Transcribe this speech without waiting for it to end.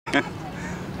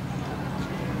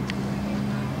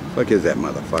Look at that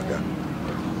motherfucker.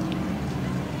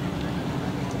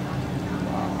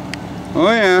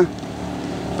 Oh yeah.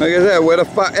 Like I said, where the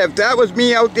fuck, if that was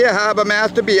me out there, Harbor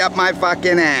Master be up my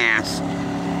fucking ass.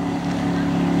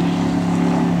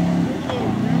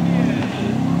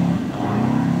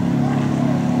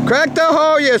 Crack the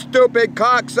hole, you stupid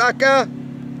cocksucker.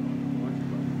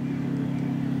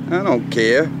 I don't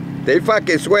care. They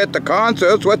fucking swear at the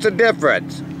concerts, what's the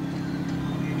difference?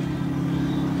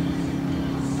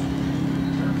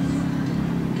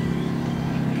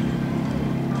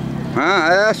 Huh?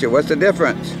 I asked you, what's the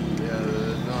difference? Yeah,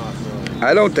 not really.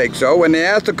 I don't think so. When they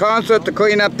asked the concert to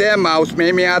clean up their mouse,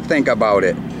 maybe I'd think about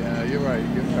it. Yeah, you're right,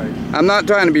 you're right. I'm not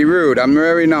trying to be rude, I'm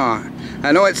really not.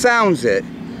 I know it sounds it.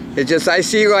 It's just I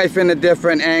see life in a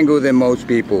different angle than most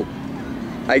people.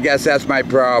 I guess that's my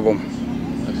problem.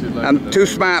 I'm too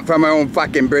smart for my own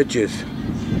fucking britches.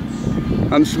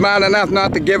 I'm smart enough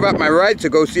not to give up my rights to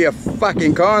go see a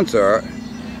fucking concert.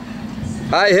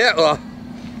 Hi, Hitler.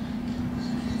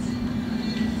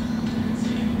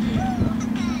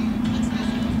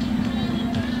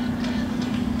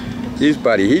 Jeez,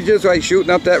 buddy, he's just like shooting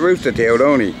up that rooster tail,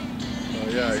 don't he? Oh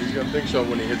yeah, he's gonna think so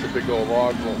when he hits a big old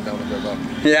log floating down the river.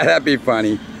 Yeah, that'd be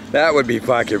funny. That would be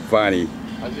fucking funny.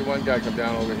 I see one guy come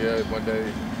down over here one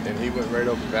day, and he went right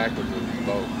over backwards with his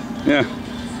boat. Yeah.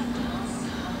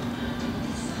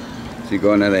 Is he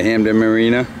going to the Hamden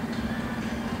Marina?